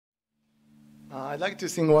I'd like to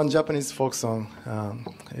sing one Japanese folk song,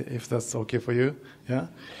 if that's okay for you. Yeah?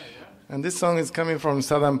 And this song is coming from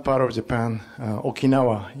southern part of Japan,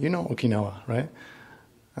 Okinawa. You know Okinawa, right?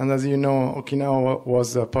 And as you know, Okinawa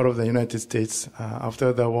was a part of the United States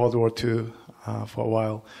after the World War II for a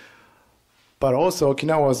while. But also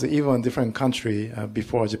Okinawa was even a different country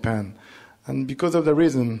before Japan. And because of the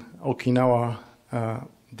reason, Okinawa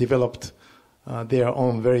developed their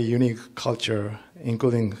own very unique culture,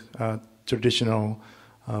 including traditional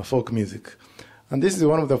folk music. And this is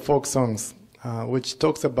one of the folk songs which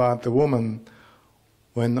talks about the woman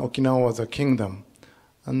when Okinawa was a kingdom.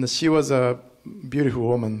 And she was a beautiful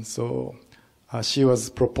woman, so she was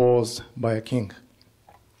proposed by a king.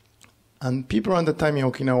 And people at the time in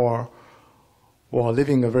Okinawa were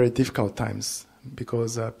living a very difficult times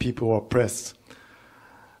because people were oppressed.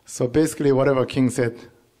 So basically whatever king said,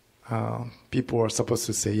 people were supposed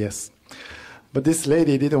to say yes. But this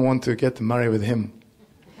lady didn't want to get married with him.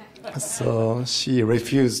 So she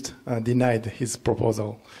refused, denied his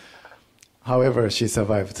proposal. However, she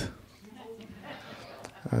survived.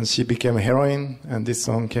 And she became a heroine, and this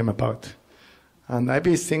song came about. And I'll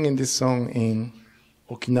be singing this song in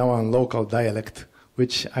Okinawan local dialect,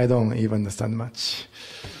 which I don't even understand much.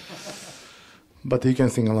 But you can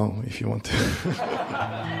sing along if you want to.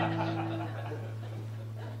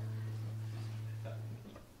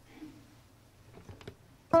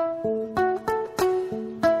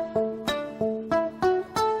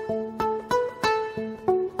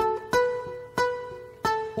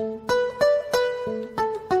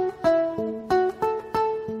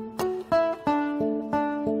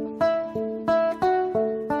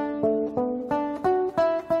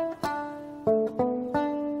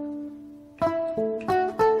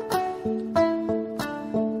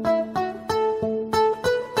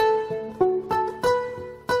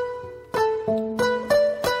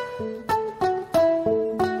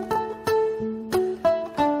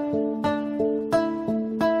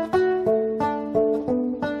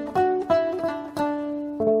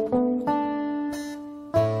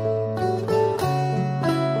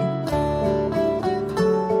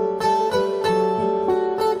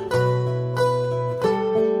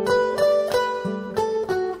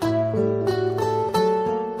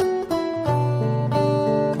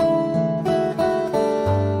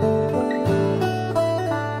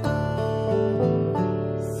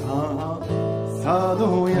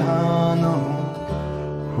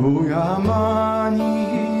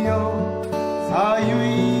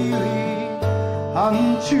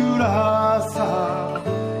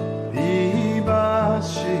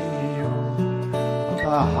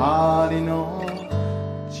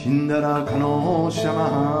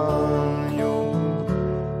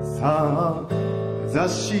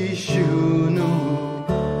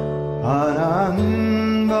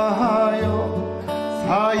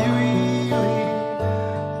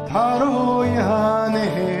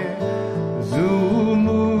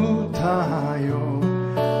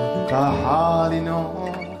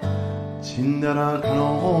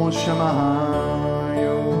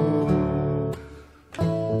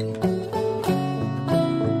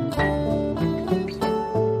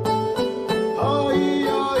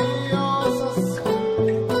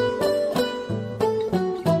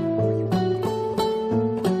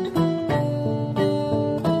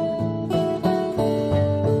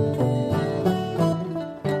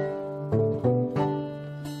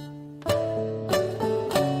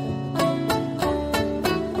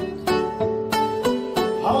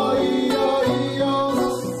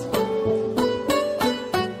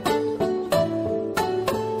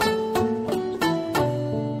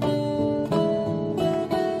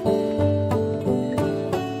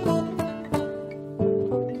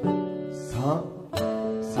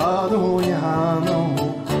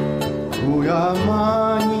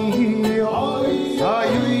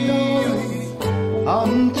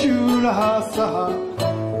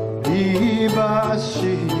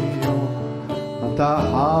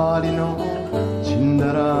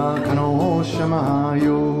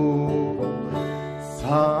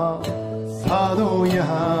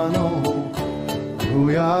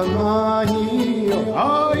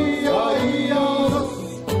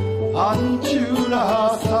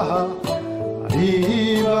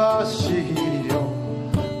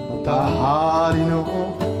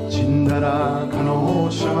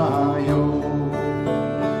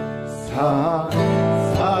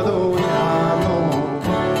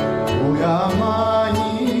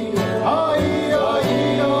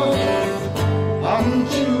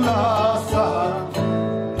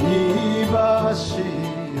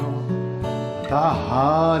 た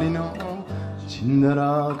はりのちんだ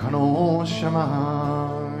らかのしゃま